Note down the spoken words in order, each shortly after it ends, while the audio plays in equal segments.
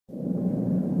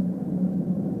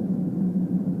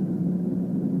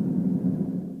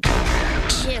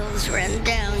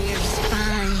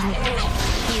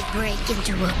break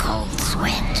into a cold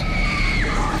sweat.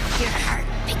 Your heart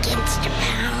begins to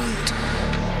pound.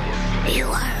 You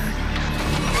are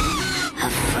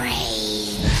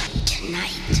afraid.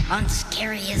 Tonight, on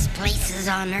Scariest Places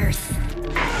on Earth,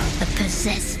 a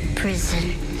possessed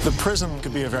prison. The prison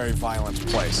could be a very violent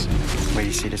place. Where do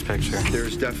you see this picture?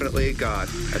 There's definitely a God,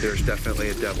 and there's definitely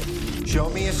a devil. Show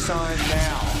me a sign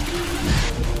now.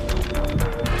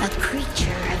 A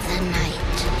creature of the night.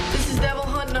 This is Devil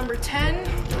Hunt number 10.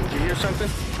 You hear something?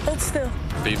 Hold still.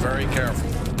 Be very careful.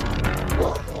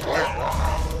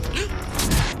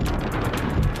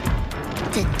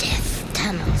 The death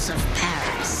tunnels of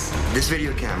Paris. This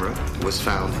video camera was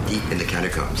found deep in the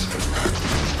catacombs.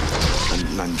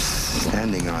 I'm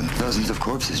standing on dozens of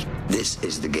corpses. This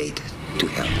is the gate to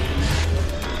hell.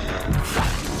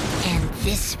 And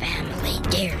this family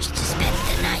dares to spend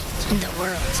the night in the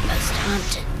world's most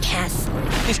haunted castle.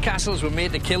 These castles were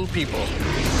made to kill people.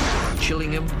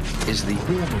 Chillingham is the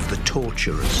home of the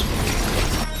torturers.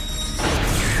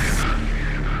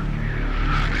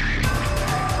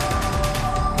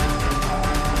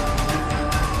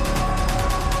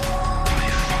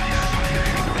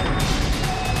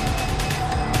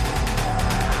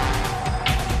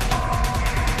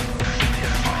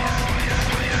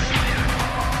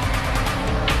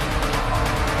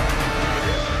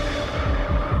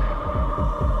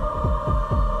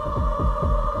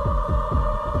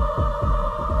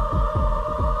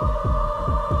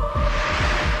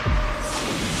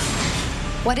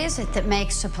 What is it that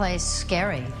makes a place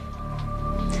scary?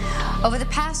 Over the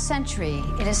past century,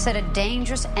 it is said a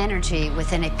dangerous energy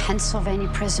within a Pennsylvania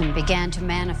prison began to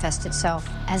manifest itself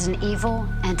as an evil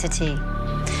entity.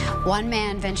 One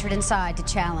man ventured inside to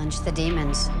challenge the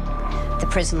demons. The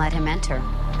prison let him enter,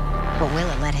 but will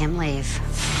it let him leave?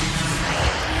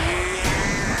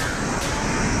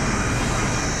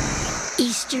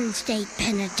 Eastern State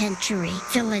Penitentiary,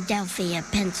 Philadelphia,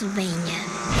 Pennsylvania.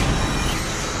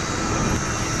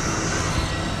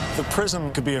 The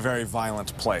prison could be a very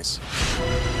violent place.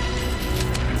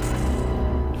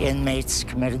 Inmates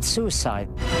committed suicide.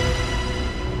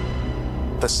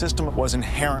 The system was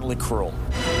inherently cruel.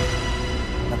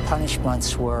 The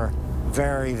punishments were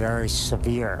very, very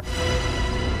severe.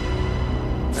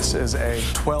 This is a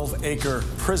 12-acre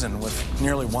prison with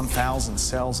nearly 1,000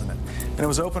 cells in it. And it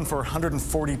was open for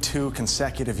 142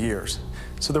 consecutive years.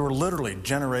 So there were literally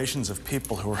generations of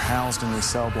people who were housed in these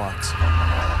cell blocks.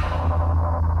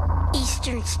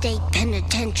 Eastern State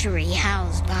Penitentiary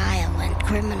housed violent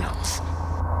criminals.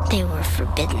 They were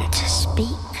forbidden to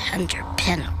speak under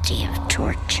penalty of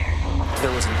torture.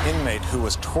 There was an inmate who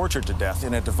was tortured to death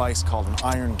in a device called an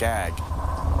iron gag,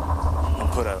 and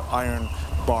put an iron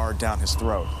bar down his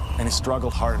throat. And he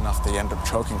struggled hard enough they ended up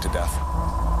choking to death.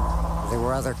 There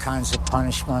were other kinds of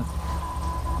punishment.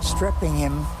 Stripping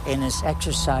him in his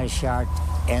exercise yard,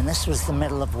 and this was the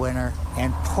middle of winter,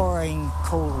 and pouring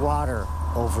cold water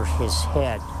over his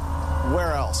head.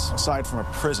 Where else, aside from a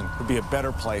prison, would be a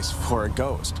better place for a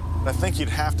ghost? I think you'd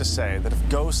have to say that if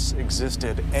ghosts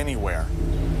existed anywhere,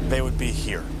 they would be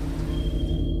here.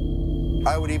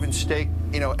 I would even stake,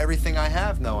 everything I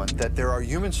have, knowing that there are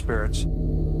human spirits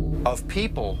of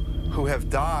people who have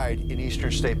died in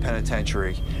Eastern State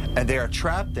Penitentiary, and they are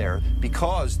trapped there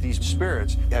because these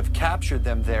spirits have captured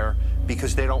them there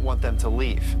because they don't want them to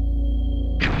leave.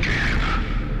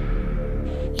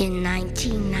 In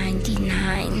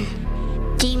 1999,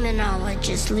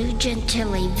 demonologist Lou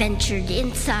Gentili ventured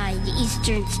inside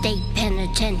Eastern State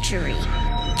Penitentiary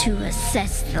to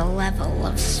assess the level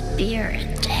of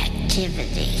spirit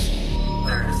activity.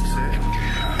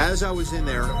 As I was in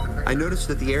there, I noticed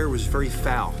that the air was very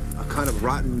foul, a kind of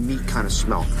rotten meat kind of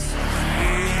smell.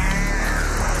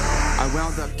 I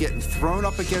wound up getting thrown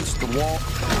up against the wall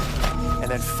and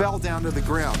then fell down to the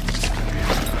ground.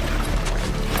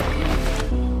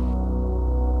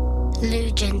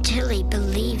 Lou Gentili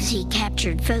believes he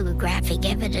captured photographic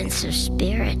evidence of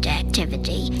spirit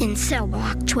activity in cell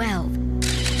block 12.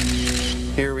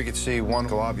 Here we can see one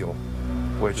globule,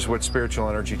 which is what spiritual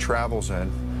energy travels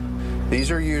in. These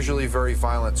are usually very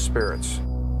violent spirits.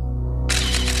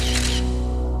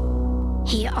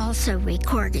 He also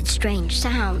recorded strange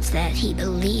sounds that he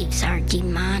believes are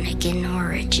demonic in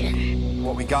origin.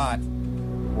 What we got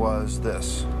was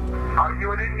this. Are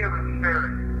you an inhuman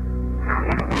spirit?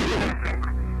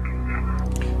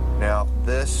 Now,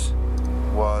 this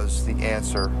was the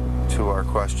answer to our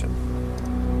question.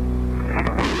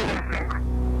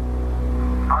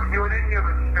 Are you an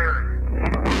inhuman spirit?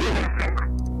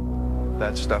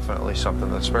 That's definitely something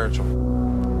that's spiritual.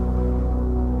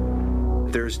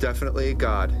 There's definitely a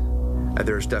God, and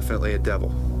there's definitely a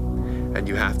devil. And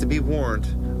you have to be warned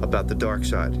about the dark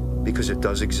side, because it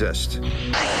does exist.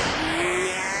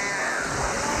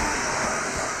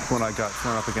 When I got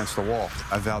thrown up against the wall,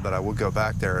 I vowed that I would go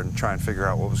back there and try and figure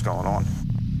out what was going on.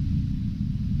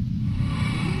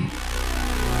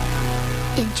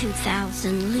 In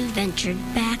 2000, Lou ventured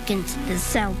back into the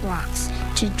cell blocks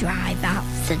to drive out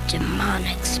the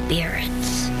demonic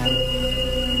spirits.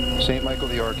 Saint Michael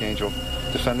the Archangel,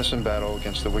 defend us in battle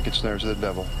against the wicked snares of the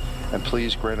devil, and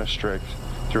please grant us strength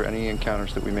through any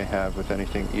encounters that we may have with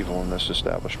anything evil in this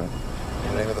establishment.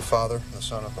 In the name of the Father, and the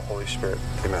Son, and the Holy Spirit.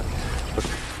 Amen.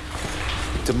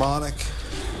 Demonic,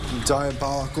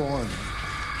 diabolical, and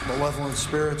malevolent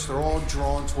spirits, they're all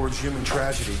drawn towards human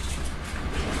tragedy.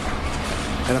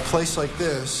 And a place like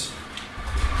this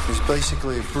is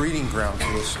basically a breeding ground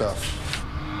for this stuff.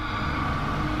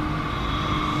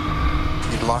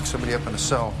 You'd lock somebody up in a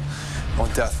cell on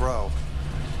death row,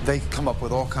 they come up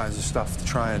with all kinds of stuff to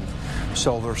try and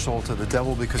sell their soul to the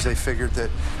devil because they figured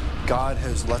that God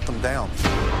has let them down.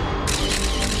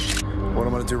 What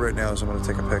I'm going to do right now is I'm going to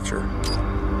take a picture.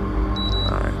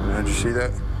 All right, did you see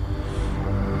that?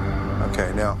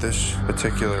 Okay, now this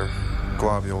particular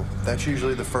globule, that's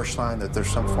usually the first sign that there's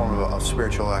some form of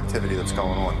spiritual activity that's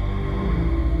going on.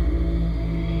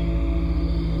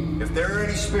 If there are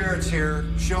any spirits here,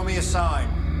 show me a sign.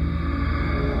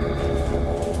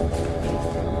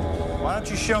 Why don't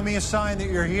you show me a sign that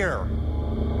you're here?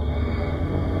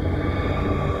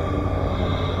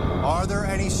 Are there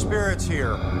any spirits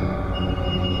here?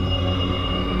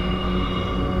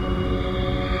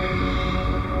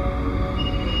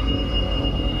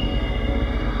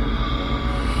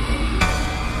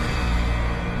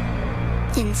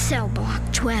 In cell block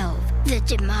 12, the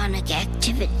demonic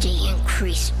activity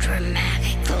increased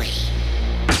dramatically.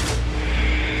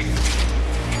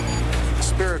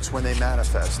 Spirits, when they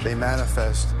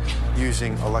manifest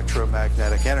using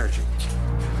electromagnetic energy.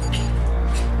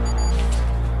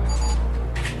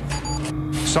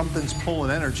 Something's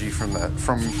pulling energy from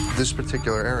this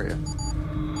particular area.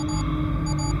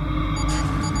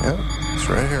 Yep, it's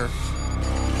right here.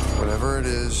 Whatever it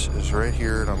is right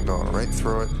here, and I'm going right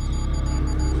through it.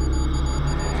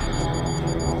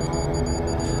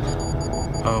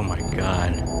 Oh my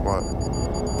God. What?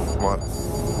 What?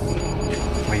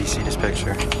 Wait, you see this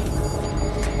picture?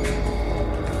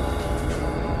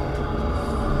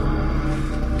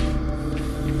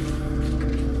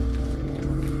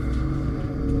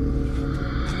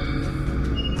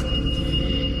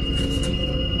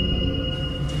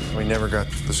 We never got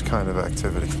this kind of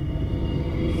activity.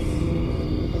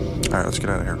 All right, let's get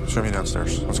out of here. Show me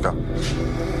downstairs. Let's go. I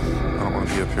don't want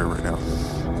to be up here right now.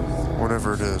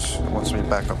 Whatever it is, it wants me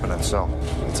back up in that cell.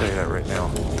 I'll tell you that right now.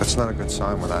 That's not a good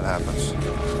sign when that happens.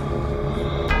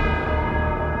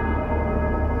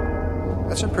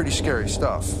 That's some pretty scary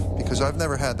stuff, because I've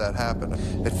never had that happen.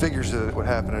 It figures that it would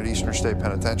happen at Eastern State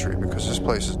Penitentiary, because this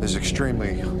place is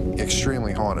extremely,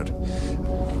 extremely haunted.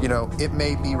 You know, it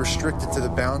may be restricted to the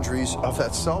boundaries of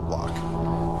that cell block.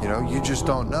 You know, you just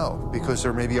don't know, because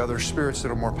there may be other spirits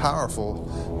that are more powerful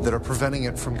that are preventing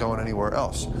it from going anywhere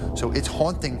else. So its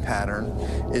haunting pattern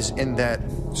is in that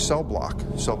cell block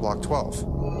 12.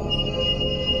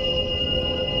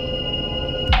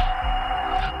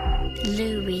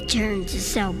 Lou returned to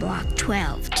cell block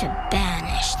 12 to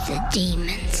banish the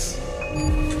demons.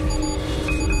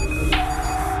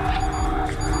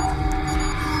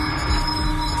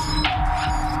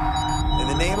 In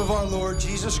the name of our Lord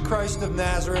Jesus Christ of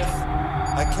Nazareth,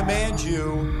 I command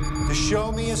you to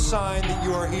show me a sign that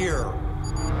you are here.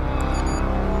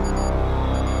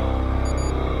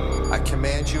 I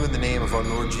command you in the name of our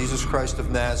Lord Jesus Christ of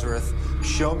Nazareth,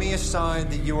 show me a sign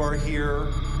that you are here,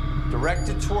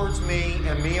 directed towards me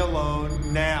and me alone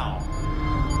now.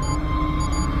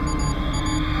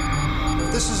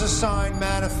 If this is a sign,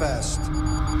 manifest.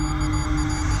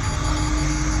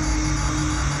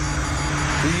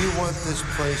 Do you want this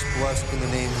place blessed in the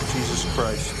name of Jesus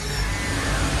Christ?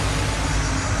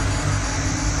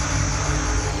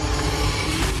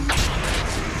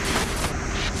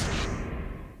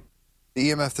 The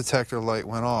EMF detector light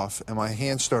went off and my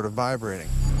hand started vibrating.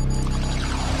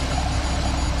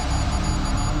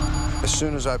 As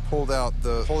soon as I pulled out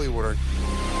the holy water,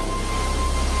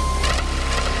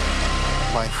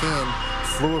 my hand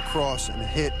flew across and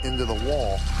hit into the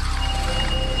wall.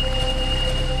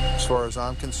 As far as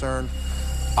I'm concerned,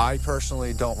 I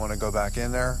personally don't want to go back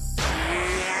in there.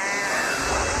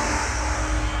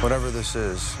 Whatever this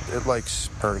is, it likes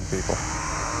hurting people.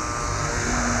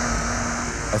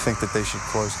 I think that they should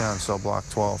close down cell block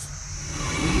 12.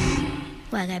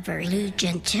 whatever Lou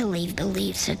Gentili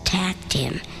believes attacked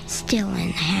him still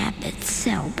inhabits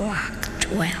cell block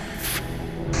 12.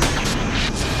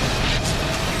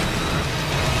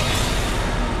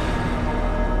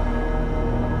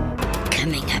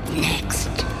 Coming up next,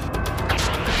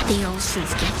 the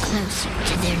Olsons get closer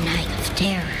to their night of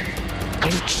terror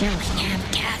in Chillingham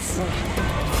Castle.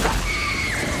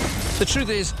 The truth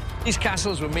is, these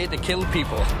castles were made to kill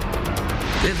people.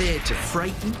 They're there to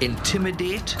frighten,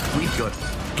 intimidate. We've got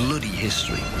bloody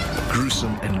history,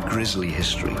 gruesome and grisly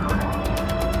history.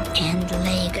 And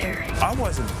later, I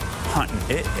wasn't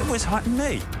hunting it, it was hunting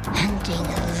me. Hunting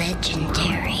a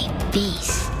legendary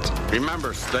beast.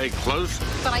 Remember, stay close.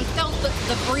 But I felt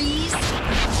the breeze.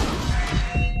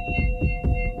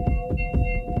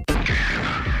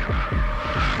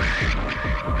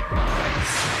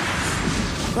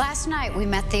 Last night we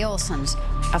met the Olsons,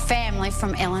 a family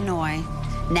from Illinois,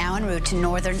 now en route to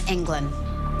northern England.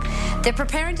 They're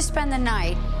preparing to spend the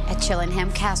night at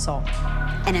Chillingham Castle,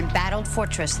 an embattled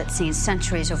fortress that's seen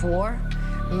centuries of war,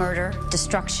 murder,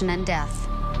 destruction, and death,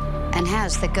 and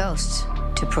has the ghosts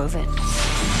to prove it.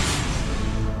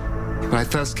 When I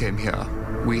first came here,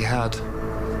 we had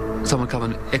someone come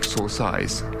and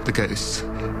exorcise the ghosts,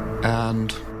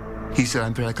 and he said,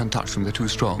 I'm afraid I can't touch them, they're too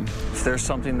strong. If there's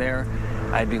something there,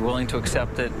 I'd be willing to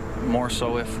accept it, more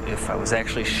so if I was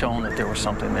actually shown that there was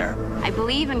something there. I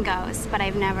believe in ghosts, but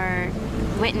I've never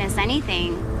witnessed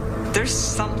anything. There's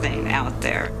something out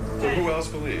there. Who else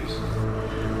believes?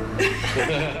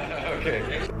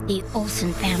 Okay. The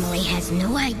Olsen family has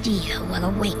no idea what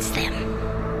awaits them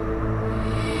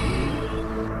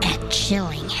at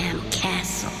Chillingham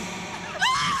Castle.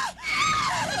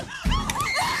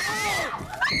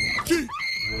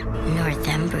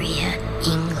 Northumbria,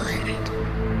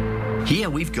 England. Here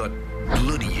we've got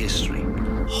bloody history,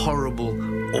 horrible,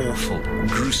 awful,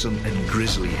 gruesome and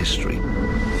grisly history.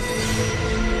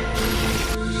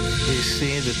 They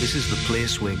say that this is the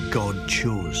place where God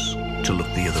chose to look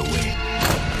the other way.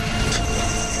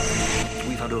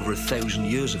 We've had over 1,000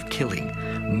 years of killing,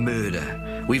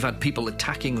 murder. We've had people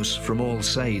attacking us from all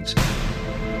sides.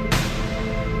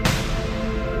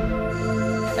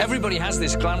 Everybody has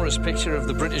this glamorous picture of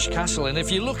the British castle, and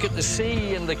if you look at the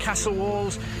sea and the castle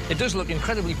walls, it does look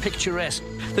incredibly picturesque.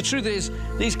 The truth is,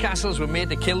 these castles were made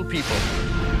to kill people.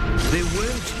 They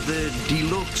weren't the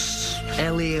deluxe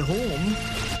LA home.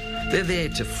 They're there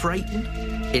to frighten,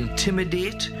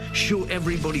 intimidate, show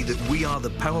everybody that we are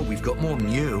the power. We've got more than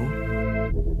you.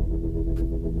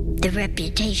 The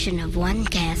reputation of one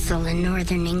castle in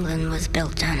northern England was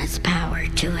built on its power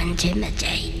to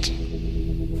intimidate.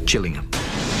 Chillingham,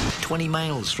 20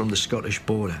 miles from the Scottish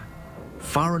border,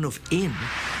 far enough in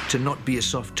to not be a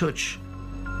soft touch.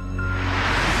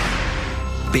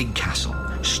 Big castle,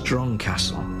 strong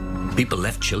castle. People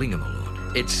left Chillingham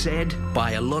alone. It's said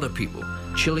by a lot of people,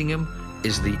 Chillingham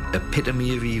is the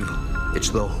epitome of evil. It's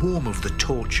the home of the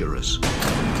torturers.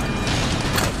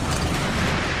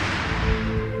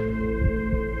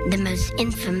 The most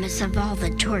infamous of all the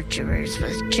torturers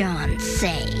was John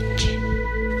Sage.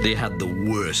 They had the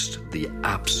worst, the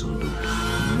absolute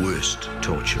worst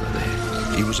torturer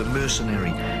there. He was a mercenary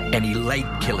and he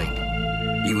liked killing.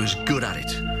 He was good at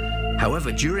it.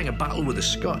 However, during a battle with the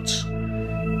Scots,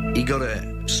 he got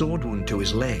a sword wound to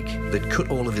his leg that cut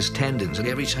all of his tendons, and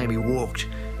every time he walked,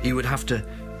 he would have to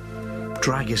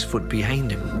drag his foot behind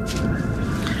him.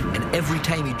 And every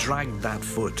time he dragged that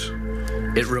foot,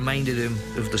 it reminded him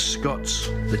of the Scots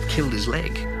that killed his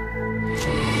leg.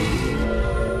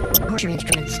 Torture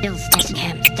instruments still sticking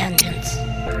Ham's dungeons.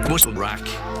 Muscle rack.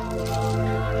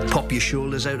 Pop your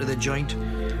shoulders out of the joint.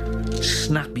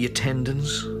 Snap your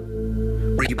tendons.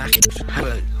 Bring you back.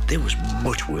 However, there was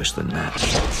much worse than that.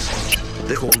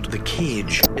 They're called the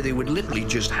cage. They would literally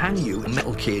just hang you in a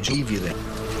metal cage, leave you there.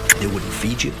 They wouldn't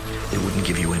feed you. They wouldn't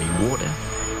give you any water.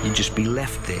 You'd just be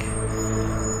left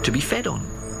there to be fed on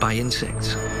by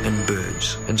insects and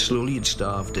birds, and slowly you'd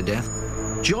starve to death.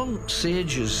 John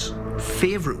Sage's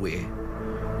favourite way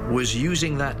was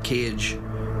using that cage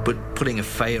but putting a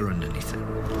fire underneath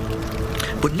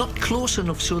it. But not close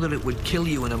enough so that it would kill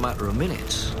you in a matter of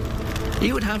minutes.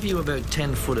 He would have you about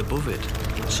 10 foot above it,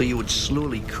 so you would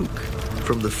slowly cook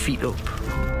from the feet up.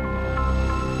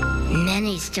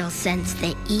 Many still sense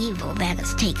the evil that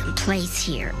has taken place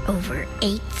here over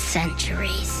 8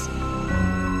 centuries.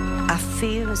 I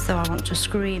feel as though I want to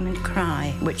scream and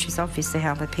cry, which is obviously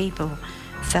how the people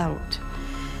felt.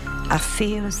 I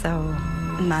feel as though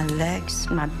my legs,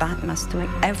 my back, my stomach,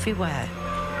 everywhere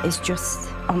is just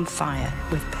on fire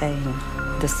with pain.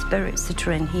 The spirits that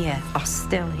are in here are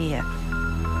still here.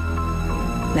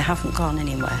 They haven't gone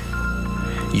anywhere.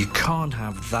 You can't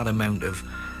have that amount of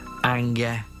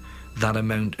anger, that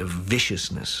amount of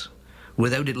viciousness,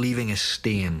 without it leaving a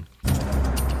stain.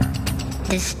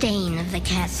 The stain of the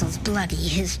castle's bloody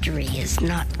history is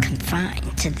not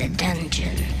confined to the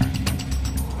dungeon.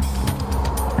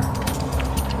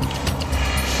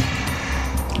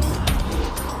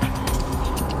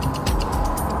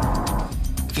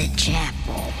 The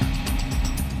chapel.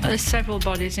 There's several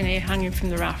bodies in here hanging from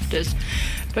the rafters,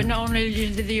 but not only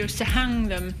did they used to hang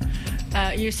them,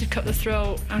 used to cut the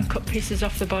throat and cut pieces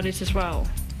off the bodies as well.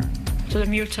 So they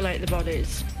mutilate the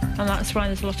bodies, and that's why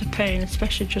there's a lot of pain,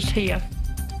 especially just here.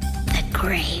 The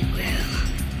Grey Room.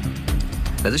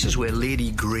 Now this is where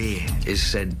Lady Grey is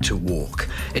said to walk.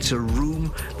 It's a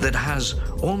room that has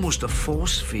almost a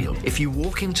force field. If you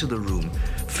walk into the room,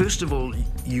 first of all,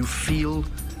 you feel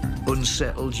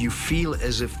unsettled, you feel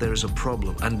as if there is a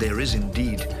problem, and there is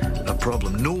indeed a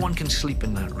problem. No one can sleep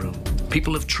in that room.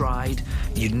 People have tried,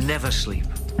 you never sleep.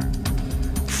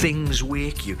 Things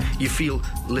wake you. You feel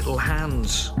little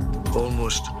hands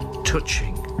almost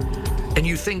touching. And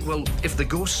you think, well, if the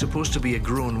ghost's supposed to be a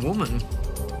grown woman,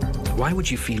 why would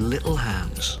you feel little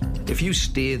hands? If you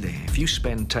stay there, if you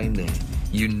spend time there,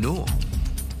 you know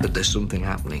that there's something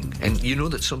happening. And you know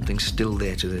that something's still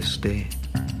there to this day.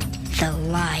 The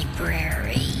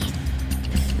library.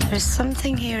 There's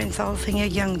something here involving a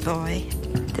young boy.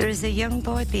 There is a young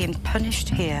boy being punished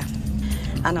here.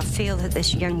 And I feel that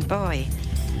this young boy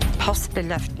possibly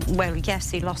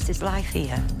he lost his life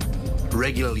here.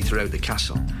 Regularly throughout the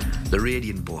castle, the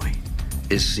Radiant Boy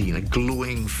is seen, a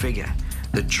glowing figure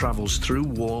that travels through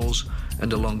walls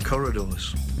and along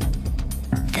corridors.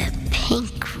 The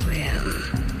Pink Room.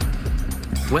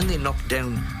 When they knocked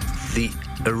down the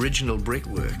original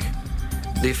brickwork,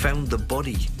 they found the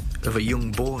body of a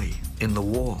young boy in the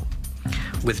wall,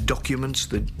 with documents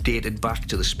that dated back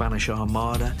to the Spanish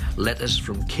Armada, letters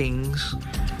from kings.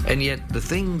 And yet the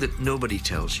thing that nobody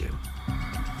tells you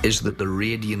is that the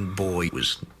Radiant Boy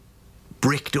was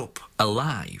bricked up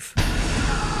alive.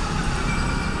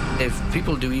 If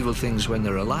people do evil things when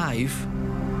they're alive,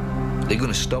 they're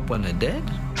going to stop when they're dead.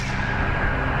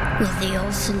 Will the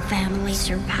Olsen family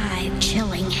survive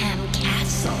Chillingham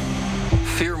Castle?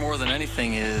 Fear more than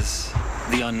anything is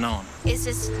the unknown. It's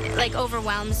just like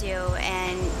overwhelms you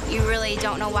and you really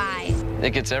don't know why.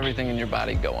 It gets everything in your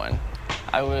body going.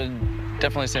 I would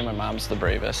definitely say my mom's the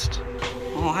bravest.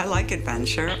 Oh, I like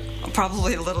adventure.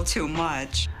 Probably a little too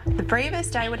much. The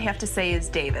bravest, I would have to say, is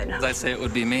David. I'd say it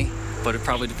would be me, but it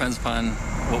probably depends upon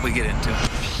what we get into.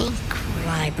 Pink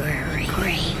library,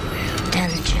 Grey Room,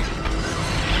 dungeon.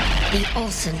 The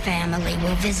Olsen family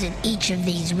will visit each of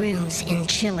these rooms in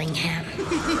Chillingham.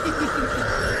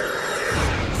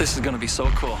 This is going to be so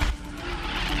cool.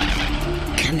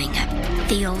 Coming up,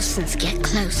 the Olsens get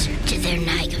closer to their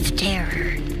night of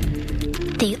terror.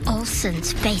 The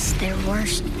Olsens face their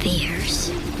worst fears.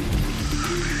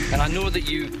 And I know that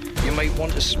you might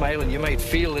want to smile and you might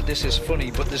feel that this is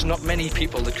funny, but there's not many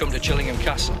people that come to Chillingham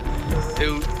Castle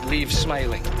who leave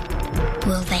smiling.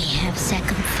 Will they have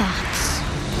second thoughts?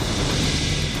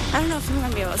 I don't know if I'm going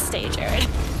to be able to stay, Jared.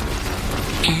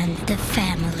 And the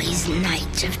family's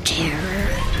night of terror.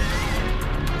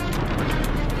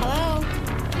 Hello?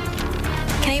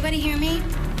 Can anybody hear me?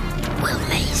 Will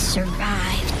they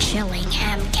survive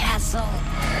Chillingham Castle?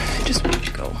 I just want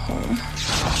to go home.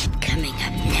 Coming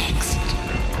up next,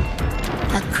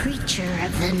 a creature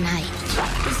of the night.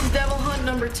 This is Devil Hunt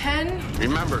number 10.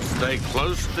 Remember, stay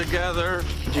close together.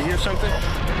 Did you hear something?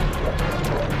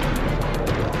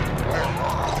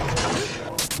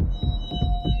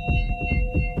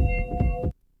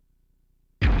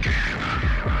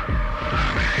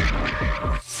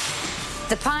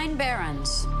 The Pine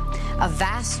Barrens, a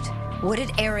vast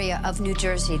wooded area of New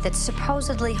Jersey that's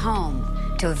supposedly home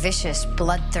to a vicious,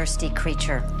 bloodthirsty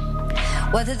creature.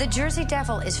 Whether the Jersey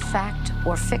Devil is fact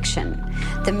or fiction,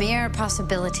 the mere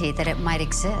possibility that it might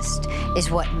exist is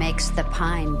what makes the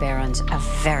Pine Barrens a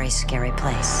very scary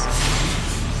place.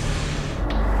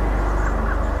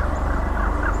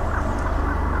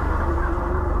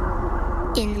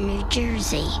 In New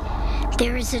Jersey,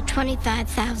 there is a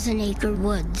 25,000-acre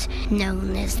woods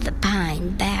known as the Pine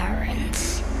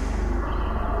Barrens.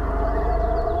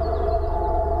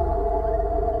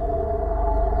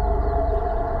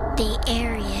 The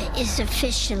area is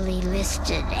officially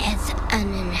listed as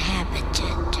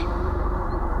uninhabited.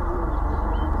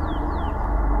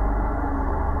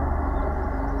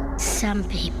 Some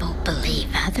people believe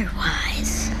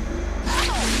otherwise.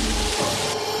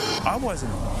 I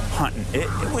wasn't hunting it,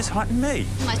 it was hunting me.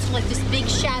 I saw like this big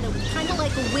shadow, kind of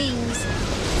like wings,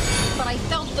 but I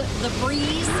felt the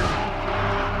breeze.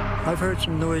 I've heard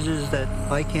some noises that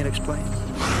I can't explain.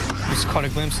 We just caught a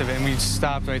glimpse of it, and we just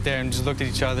stopped right there and just looked at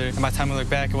each other. And by the time we looked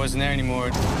back, it wasn't there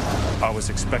anymore. I was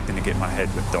expecting to get my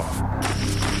head ripped off.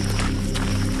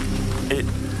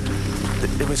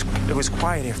 It was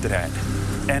quiet after that.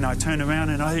 And I turned around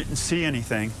and I didn't see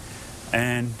anything.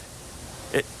 And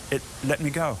it let me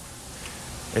go.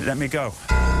 It let me go.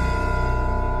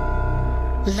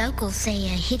 Locals say a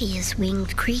hideous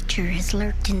winged creature has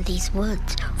lurked in these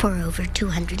woods for over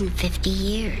 250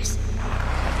 years.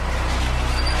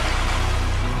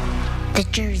 The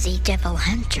Jersey Devil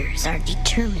Hunters are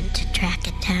determined to track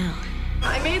it down.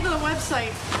 I made the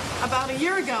website about a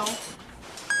year ago.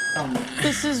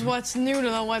 This is what's new to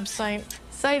the website.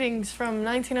 Sightings from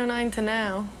 1909 to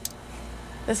now.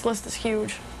 This list is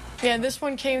huge. Yeah, this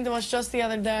one came to us just the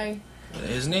other day.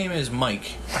 His name is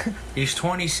Mike. He's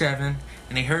 27,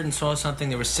 and he heard and saw something.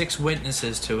 There were 6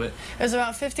 witnesses to it. It was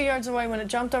about 50 yards away when it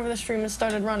jumped over the stream and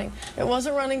started running. It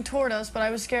wasn't running toward us, but I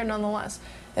was scared nonetheless.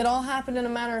 It all happened in a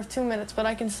matter of 2 minutes, but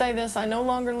I can say this, I no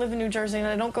longer live in New Jersey, and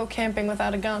I don't go camping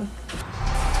without a gun.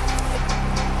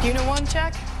 Unit 1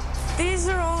 check. These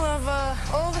are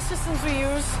all the systems we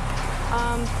use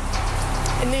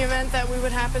in the event that we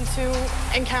would happen to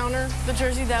encounter the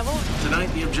Jersey Devil.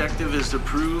 Tonight, the objective is to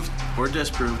prove or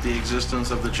disprove the existence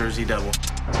of the Jersey Devil.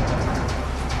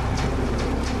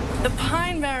 The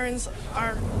Pine Barrens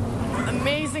are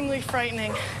amazingly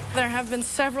frightening. There have been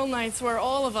several nights where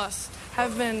all of us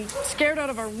have been scared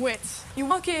out of our wits. You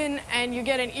walk in and you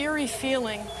get an eerie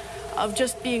feeling of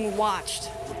just being watched.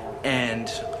 And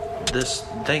this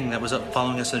thing that was up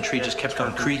following us in the tree just kept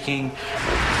on creaking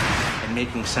and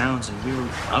making sounds, and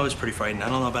I was pretty frightened. I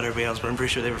don't know about everybody else, but I'm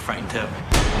pretty sure they were frightened too.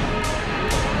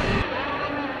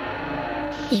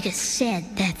 It is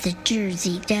said that the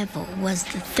Jersey Devil was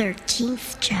the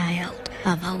 13th child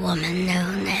of a woman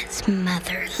known as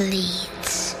Mother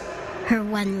Leeds. Her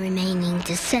one remaining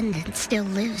descendant still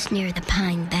lives near the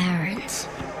Pine Barrens.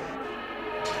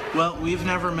 Well, we've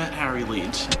never met Harry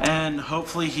Leeds, and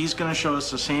hopefully he's going to show us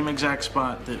the same exact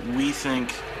spot that we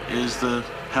think is the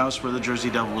house where the Jersey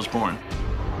Devil was born.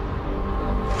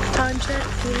 Time check,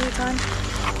 media time.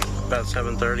 About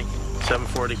 7:30,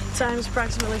 7:40. Time is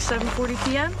approximately 7:40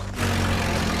 p.m.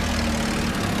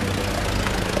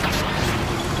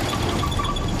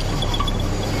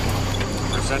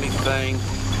 If there's anything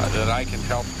that I can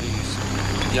help these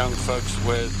young folks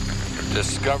with,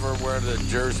 discover where the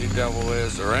Jersey Devil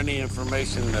is, or any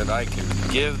information that I can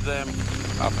give them,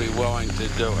 I'll be willing to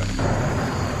do it.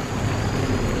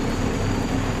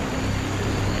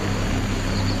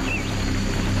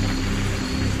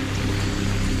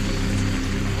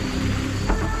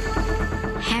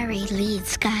 Harry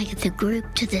leads guided the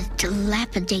group to the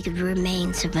dilapidated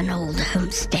remains of an old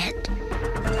homestead.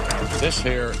 This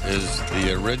here is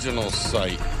the original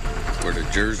site where the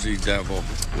Jersey Devil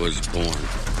was born.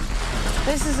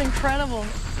 This is incredible.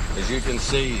 As you can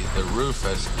see, the roof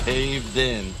has caved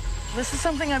in. This is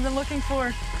something I've been looking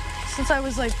for since I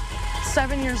was like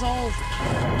 7 years old.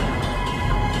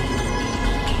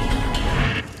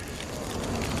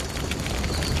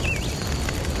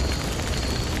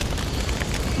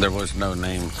 There was no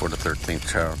name for the 13th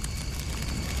child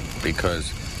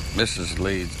because Mrs.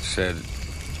 Leeds said,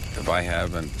 if I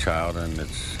have a child and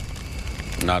it's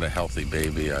not a healthy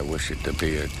baby, I wish it to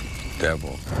be a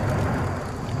devil.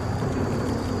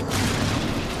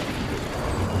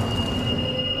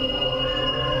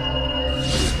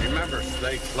 Remember,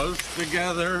 stay close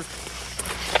together.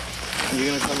 You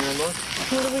gonna come here and look?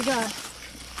 What do we got?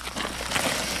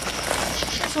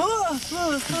 Oh,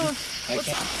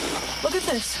 look at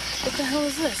this. What the hell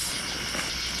is this?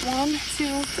 1,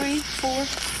 2, 3, 4.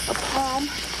 A palm.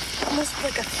 Almost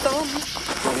like a thumb.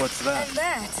 Well, what's that? And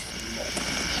that.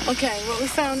 Okay, what we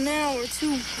found now are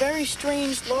 2 very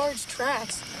strange, large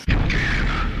tracks.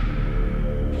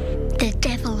 The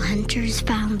devil hunters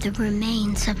found the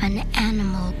remains of an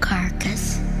animal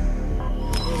carcass.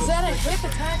 Is that a hip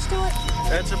attached to it?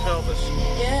 That's a pelvis.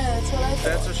 Yeah, that's what I thought.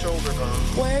 That's a shoulder bone.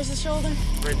 Where's the shoulder?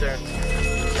 Right there.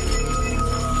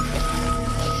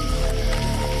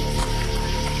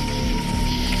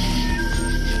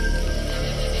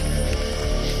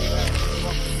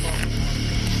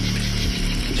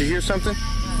 Did you hear something?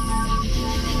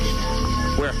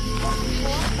 Where?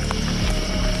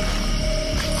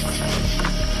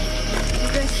 You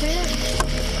guys see it?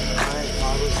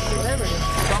 Whatever it is.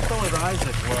 Don't go with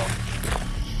Isaac, well.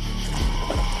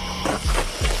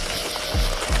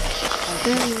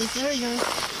 There he is. There he goes.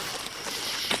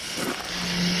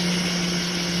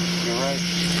 You're right.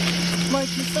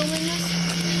 Mike, you filming this?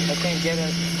 I can't get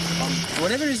it.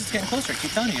 Whatever it is, it's getting closer. I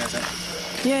keep telling you guys that.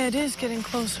 Yeah, it is getting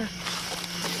closer.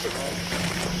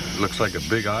 Looks like a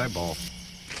big eyeball.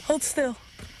 Hold still.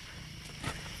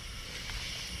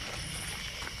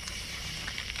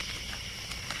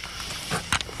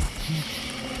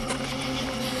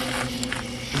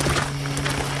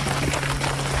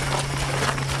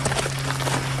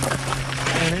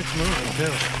 And it's moving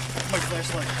too. My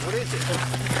flashlight. What is it?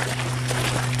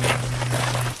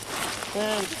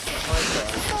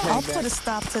 I'll put a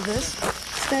stop to this.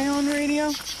 Stay on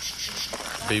radio.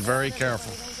 Be very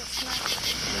careful.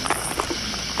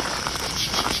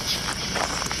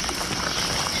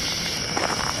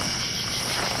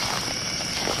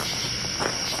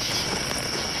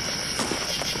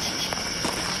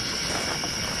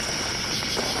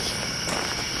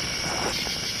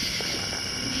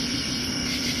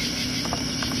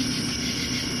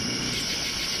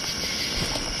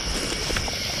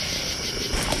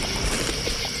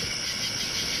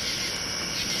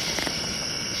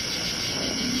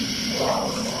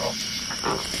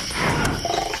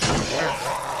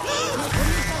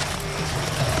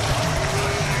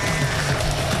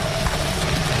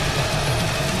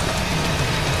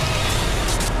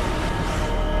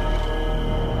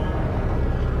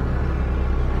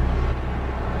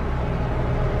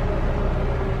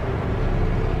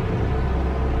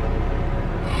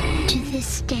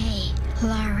 this day,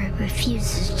 Lara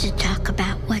refuses to talk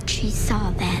about what she saw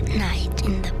that night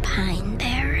in the Pine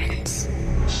Barrens.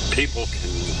 People can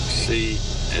see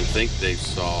and think they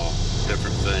saw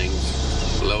different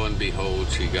things. Lo and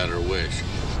behold, she got her wish.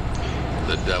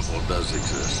 The devil does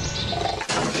exist.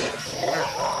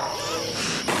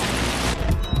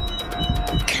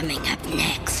 Coming up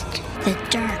next, the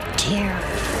dark terror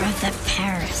of the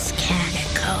Paris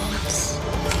Catacombs.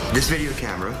 This video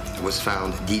camera was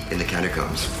found deep in the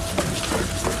catacombs.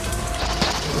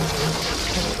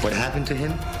 What happened to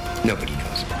him? Nobody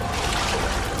knows.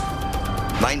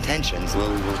 My intentions, well,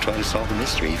 we'll try to solve the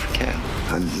mystery if we can.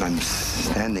 I'm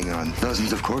standing on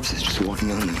dozens of corpses, just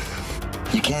walking on them.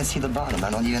 You can't see the bottom.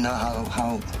 I don't even know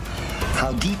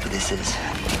how deep this is.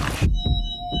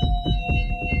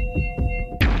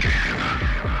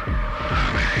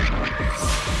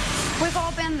 We've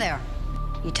all been there.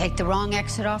 You take the wrong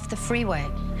exit off the freeway,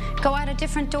 go out a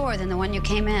different door than the one you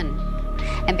came in.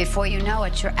 And before you know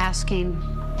it, you're asking,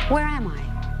 where am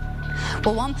I?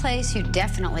 Well, one place you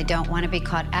definitely don't want to be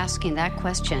caught asking that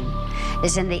question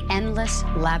is in the endless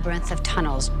labyrinth of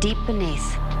tunnels deep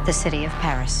beneath the city of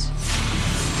Paris.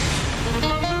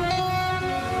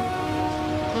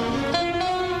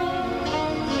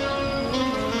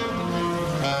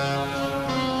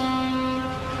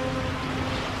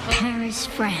 Paris,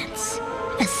 France,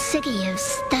 a city of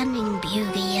stunning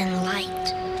beauty and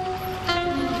light.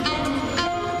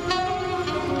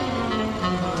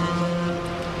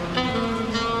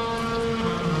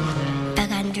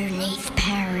 But underneath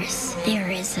Paris, there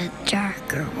is a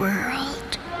darker world.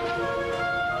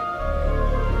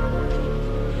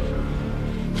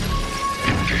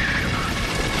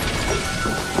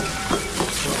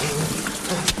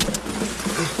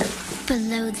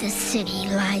 Below the city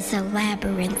lies a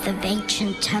labyrinth of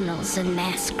ancient tunnels and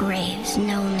mass graves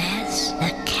known as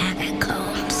the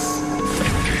Catacombs.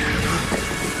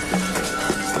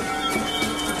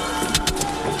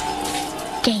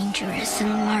 Dangerous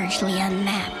and largely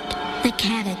unmapped, the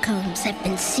catacombs have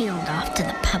been sealed off to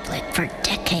the public for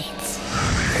decades.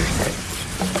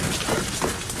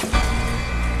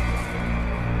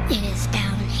 It is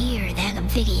down here that a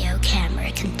video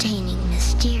camera containing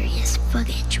mysterious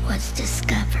footage was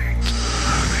discovered.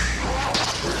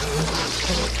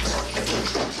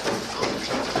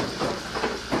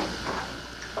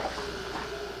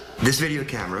 This video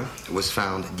camera was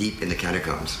found deep in the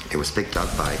catacombs. It was picked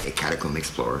up by a catacomb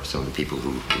explorer, so the people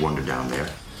who wandered down there.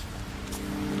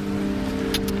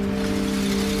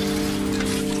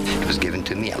 It was given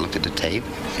to me. I looked at the tape.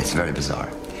 It's very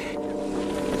bizarre.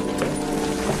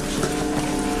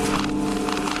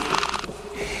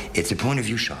 It's a point of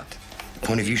view shot. A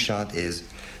point of view shot is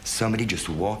somebody just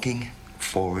walking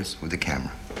forwards with the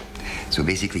camera. So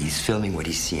basically he's filming what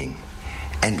he's seeing.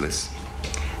 Endless.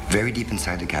 Very deep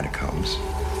inside the catacombs.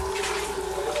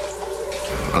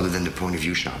 Other than the point of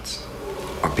view shots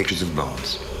are pictures of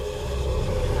bones.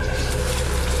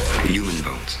 Human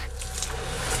bones.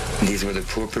 These were the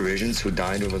poor Parisians who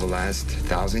died over the last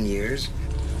 1,000 years.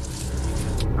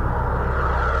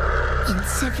 In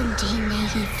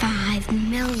 1785,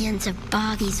 millions of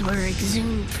bodies were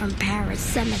exhumed from Paris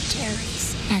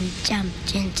cemeteries and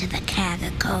dumped into the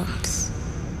catacombs.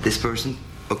 This person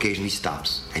occasionally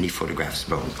stops and he photographs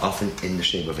bones, often in the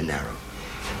shape of an arrow.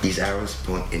 These arrows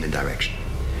point in a direction.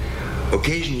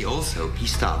 Occasionally also, he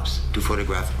stops to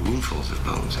photograph roomfuls of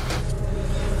bones.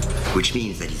 which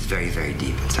means that he's very, very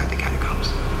deep inside the catacombs.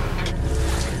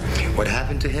 What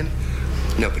happened to him?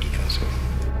 Nobody knows.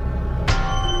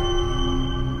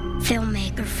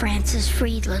 Filmmaker Francis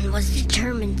Friedland was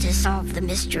determined to solve the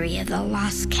mystery of the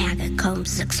Lost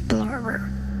Catacombs explorer.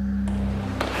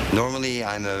 Normally,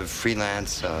 I'm a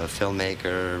freelance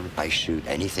filmmaker. I shoot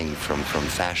anything from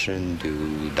fashion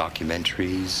to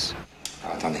documentaries.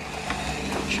 Attendez,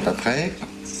 je suis pas prêt.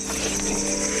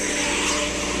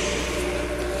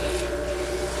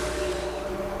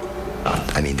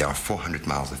 I mean, there are 400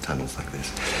 miles of tunnels like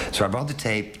this. So I brought the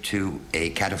tape to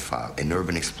a cataphile, an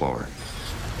urban explorer.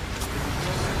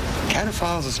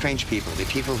 Cataphiles are strange people. They're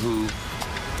people who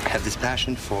have this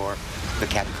passion for the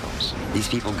catacombs. These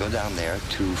people go down there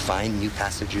to find new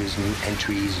passages, new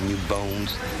entries, new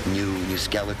bones, new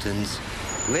skeletons.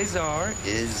 Lézard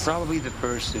is probably the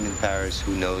person in Paris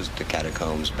who knows the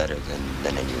catacombs better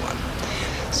than anyone.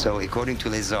 So according to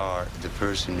Lézard, the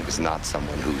person was not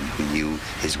someone who knew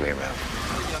his way around.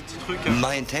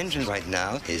 My intention right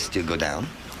now is to go down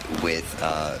with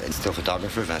a still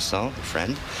photographer, Vincent, a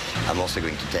friend. I'm also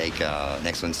going to take an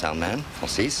excellent sound man,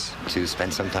 Francis, to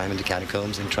spend some time in the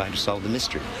catacombs and try to solve the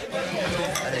mystery.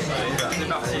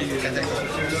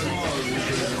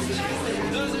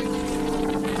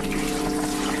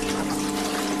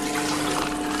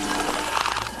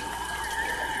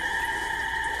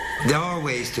 There are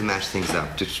ways to match things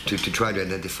up, to try to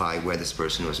identify where this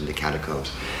person was in the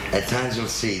catacombs. At times you'll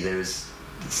see there's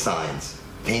signs,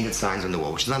 painted signs on the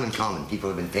wall, which is not uncommon. People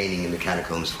have been painting in the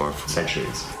catacombs for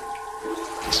centuries.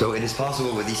 So it is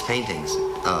possible with these paintings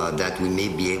that we may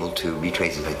be able to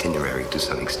retrace his itinerary to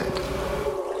some extent.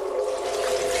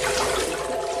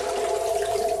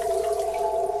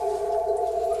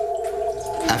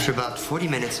 After about 40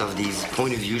 minutes of these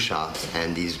point-of-view shots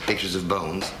and these pictures of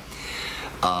bones,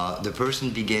 the person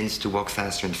begins to walk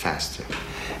faster and faster.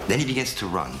 Then he begins to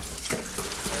run.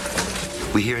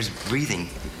 We hear his breathing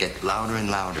get louder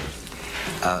and louder,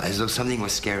 as though something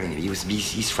was scaring him.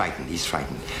 He's frightened, he's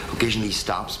frightened. Occasionally he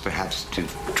stops, perhaps to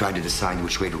try to decide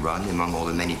which way to run among all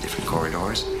the many different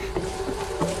corridors.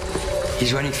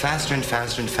 He's running faster and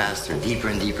faster and faster, deeper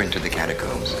and deeper into the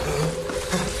catacombs.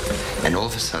 And all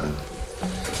of a sudden,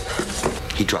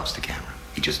 he drops the camera.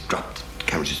 The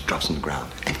camera just drops on the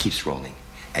ground and keeps rolling.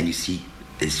 And you see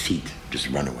his feet just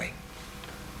run away.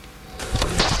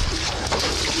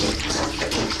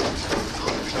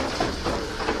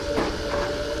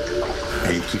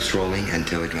 And it keeps rolling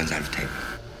until it runs out of tape.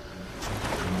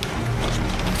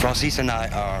 Francis and I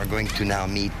are going to now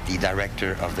meet the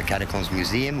director of the Catacombs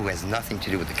Museum, who has nothing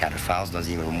to do with the cataphiles,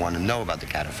 doesn't even want to know about the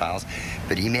cataphiles,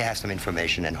 but he may have some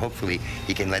information, and hopefully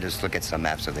he can let us look at some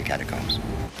maps of the catacombs.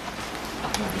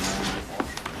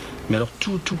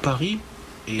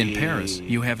 In Paris,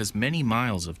 you have as many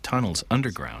miles of tunnels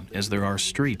underground as there are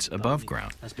streets above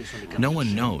ground. No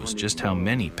one knows just how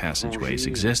many passageways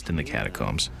exist in the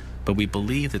catacombs, but we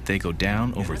believe that they go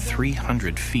down over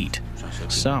 300 feet.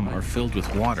 Some are filled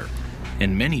with water,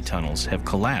 and many tunnels have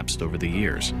collapsed over the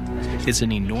years. It's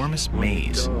an enormous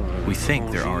maze. We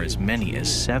think there are as many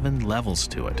as 7 levels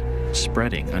to it,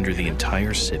 spreading under the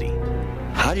entire city.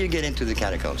 How do you get into the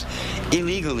catacombs?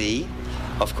 Illegally,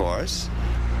 of course.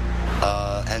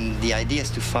 And the idea is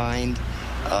to find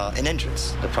an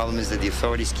entrance. The problem is that the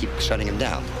authorities keep shutting them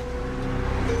down.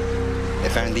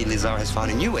 Apparently, Lézard has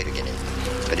found a new way to get in.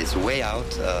 But it's way out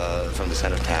from the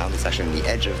center of town. It's actually on the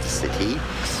edge of the city,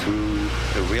 through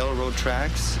the railroad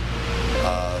tracks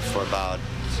for about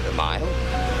a mile.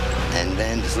 And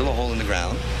then this little hole in the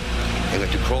ground, and we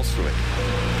have to crawl through it.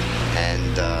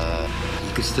 And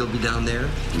he could still be down there.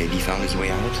 Maybe he found his way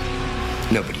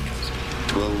out. Nobody knows.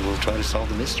 We'll try to solve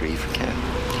the mystery if we can.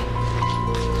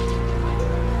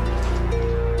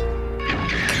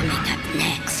 Coming up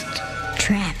next,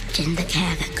 trapped in the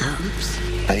catacombs.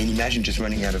 I mean, imagine just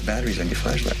running out of batteries on your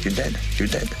flashlight. You're dead. You're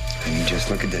dead. I mean, just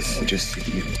look at this. You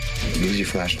lose your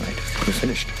flashlight. You're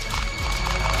finished.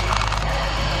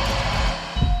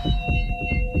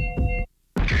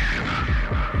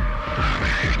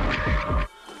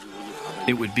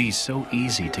 It would be so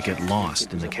easy to get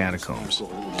lost in the catacombs,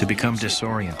 to become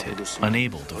disoriented,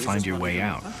 unable to find your way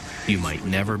out. You might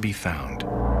never be found.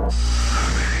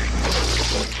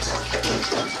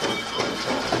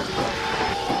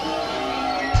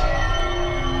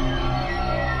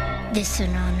 This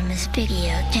anonymous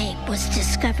videotape was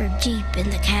discovered deep in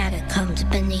the catacombs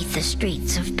beneath the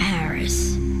streets of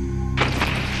Paris.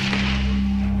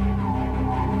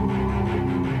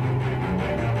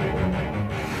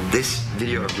 This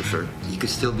videographer, he could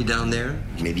still be down there.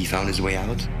 Maybe he found his way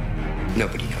out.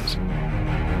 Nobody knows.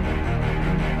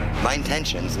 My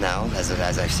intentions now, as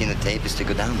I've seen the tape, is to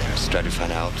go down there, to try to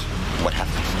find out what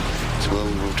happened. So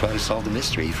we'll try to solve the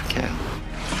mystery if we can.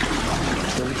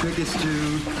 So the trick is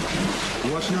to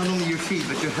watch not only your feet,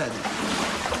 but your head.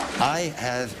 I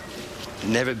have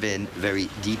never been very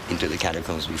deep into the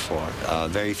catacombs before.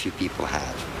 Very few people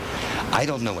have. I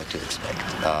don't know what to expect.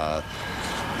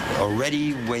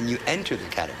 Already when you enter the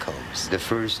catacombs, the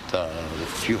first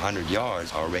few hundred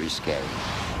yards are already scary.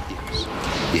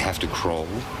 You have to crawl.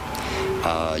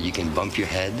 You can bump your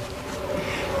head.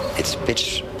 It's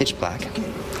pitch black.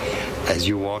 As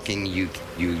you're walking, you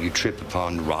trip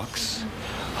upon rocks,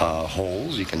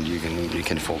 holes. You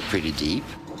can fall pretty deep.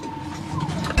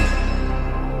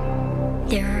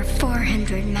 There are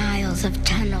 400 miles of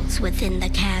tunnels within the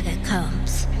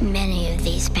catacombs. Many of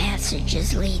these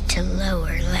passages lead to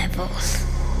lower levels.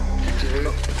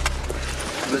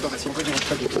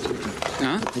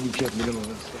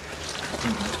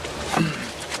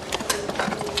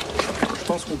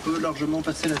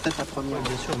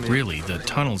 Really, the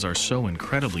tunnels are so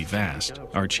incredibly vast,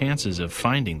 our chances of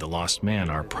finding the lost man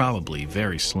are probably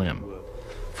very slim.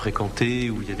 But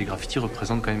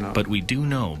we do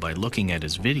know by looking at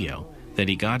his video that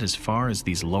he got as far as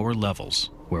these lower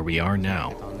levels, where we are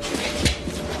now.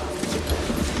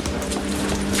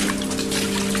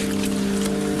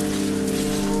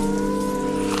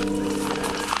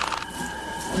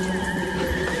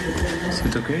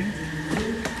 C'est okay?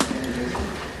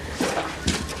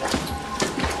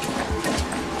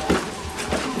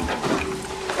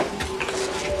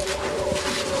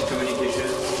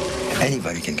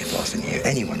 Anybody can get lost in here.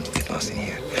 Anyone can get lost in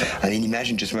here. I mean,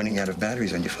 imagine just running out of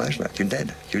batteries on your flashlight. You're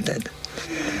dead. You're dead.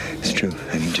 It's true.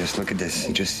 I mean, just look at this.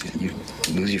 You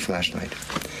lose your flashlight.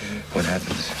 What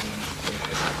happens?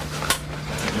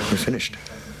 We're finished.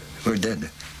 We're dead.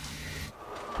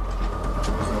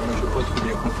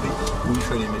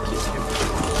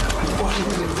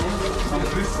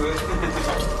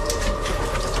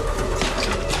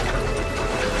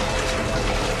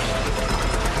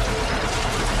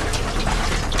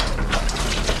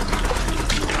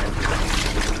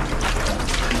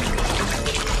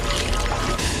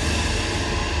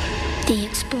 The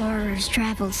explorers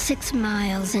traveled 6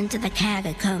 miles into the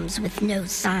catacombs with no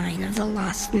sign of the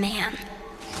lost man.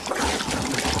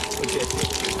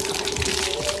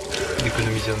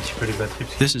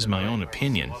 This is my own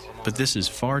opinion, but this is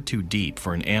far too deep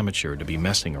for an amateur to be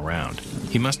messing around.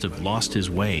 He must have lost his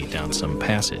way down some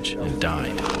passage and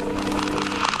died.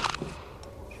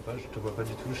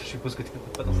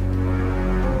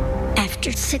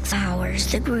 After 6 hours,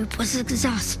 the group was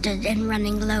exhausted and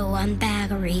running low on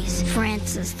batteries.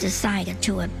 Francis decided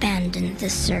to abandon the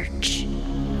search.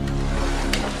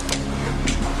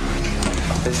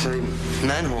 There's a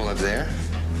manhole up there,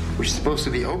 which is supposed to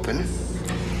be open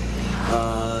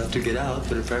to get out,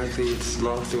 but apparently it's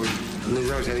locked, or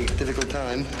Lizardo's always having a difficult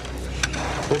time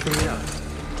opening it up.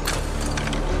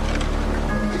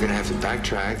 You're gonna have to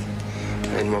backtrack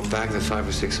and walk back the 5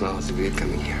 or 6 miles to get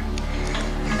coming here.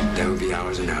 That would be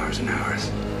hours and hours and hours.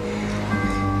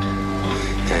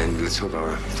 And let's hope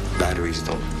our batteries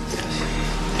don't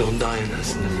die on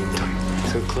us in the meantime.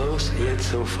 So close, yet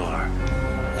so far.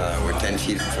 We're 10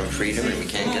 feet from freedom and we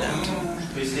can't get out.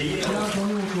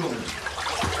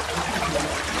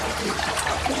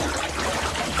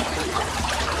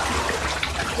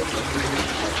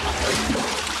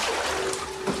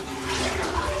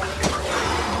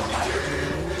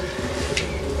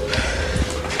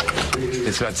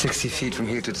 It's about 60 feet from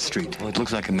here to the street. Well, it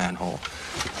looks like a manhole.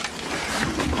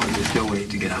 There's no way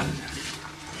to get out of there.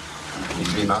 You need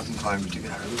to be a mountain climber to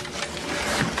get out of it.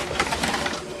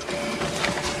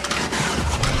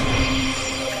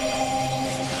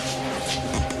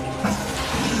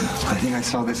 I think I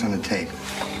saw this on the tape.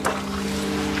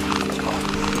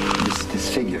 This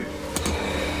figure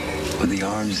with the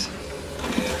arms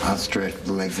outstretched,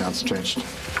 the legs outstretched.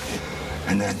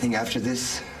 And I think after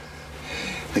this,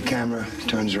 the camera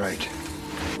turns right.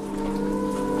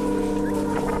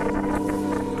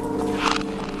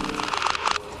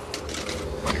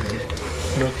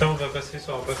 Donc là, on va passer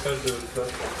sur un passage de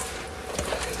flotte.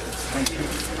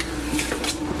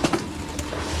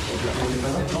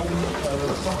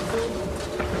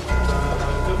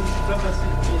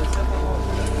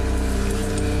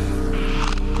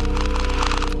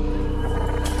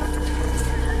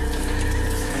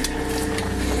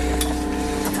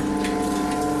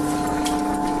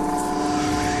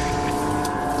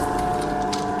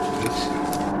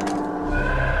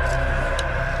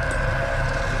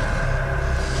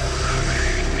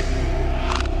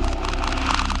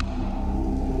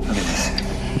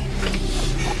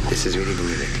 This is really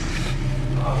horrific.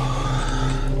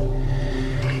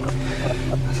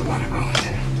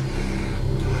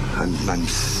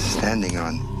 standing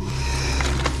on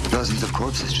dozens of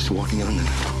corpses, just walking on them.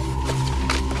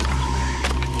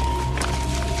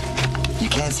 You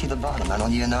can't see the bottom. I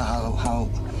don't even know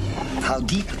how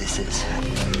deep this is.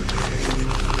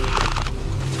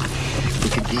 We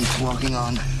could be walking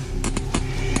on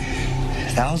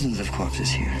thousands of corpses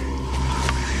here.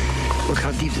 Look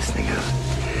how deep this thing is.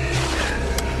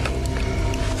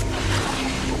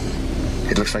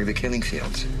 It looks like the killing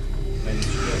fields.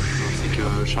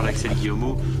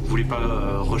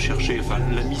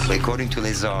 According to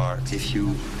les arts, if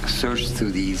you search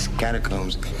through these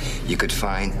catacombs, you could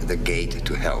find the gate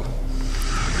to hell.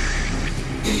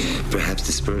 Perhaps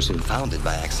this person found it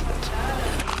by accident.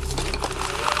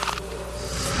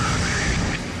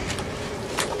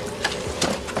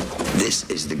 This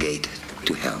is the gate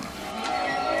to hell.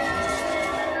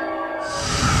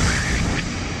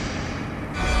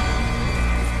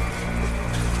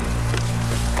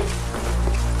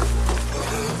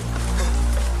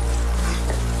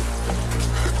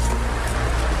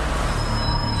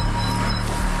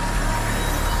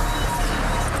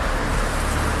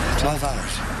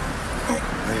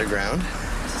 Underground. I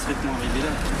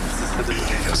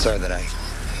feel sorry that I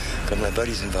got my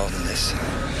buddies involved in this.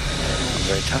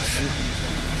 Very tough.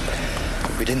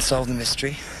 We didn't solve the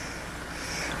mystery.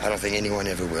 I don't think anyone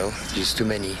ever will. There's too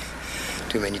many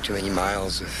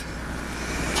miles of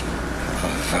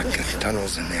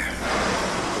tunnels in there.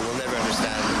 But we'll never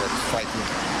understand what frightened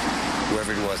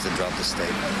whoever it was that dropped the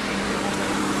stake.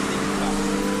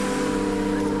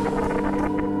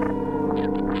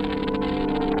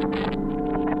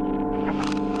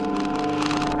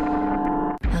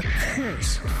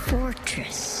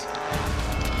 Fortress.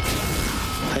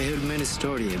 I heard many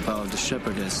stories about the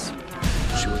shepherdess.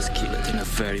 She was killed in a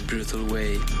very brutal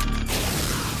way.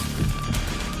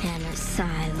 An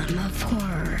asylum of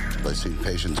horror. I see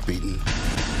patients beaten.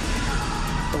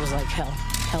 It was like hell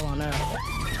on earth.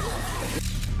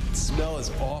 The smell is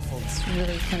awful. It's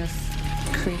really kind of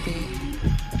creepy.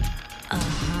 A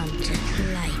haunted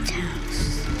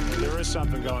lighthouse. There is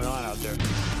something going on out there.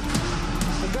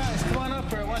 So guys, come on up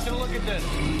here. I want you to look at this.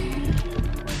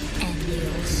 And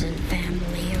the Olsen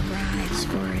family arrives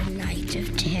for a night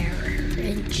of terror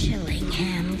in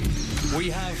Chillingham.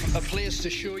 We have a place to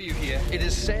show you here. It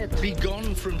is said, be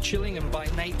gone from Chillingham by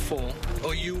nightfall,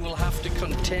 or you will have to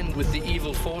contend with the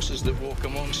evil forces that walk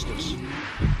amongst us.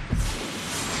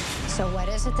 So what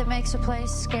is it that makes a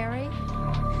place scary?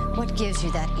 What gives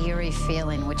you that eerie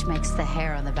feeling which makes the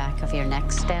hair on the back of your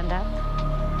neck stand up?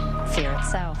 Fear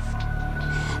itself.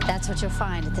 That's what you'll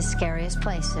find at the scariest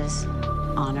places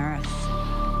on Earth.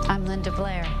 I'm Linda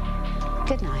Blair.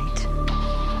 Good night.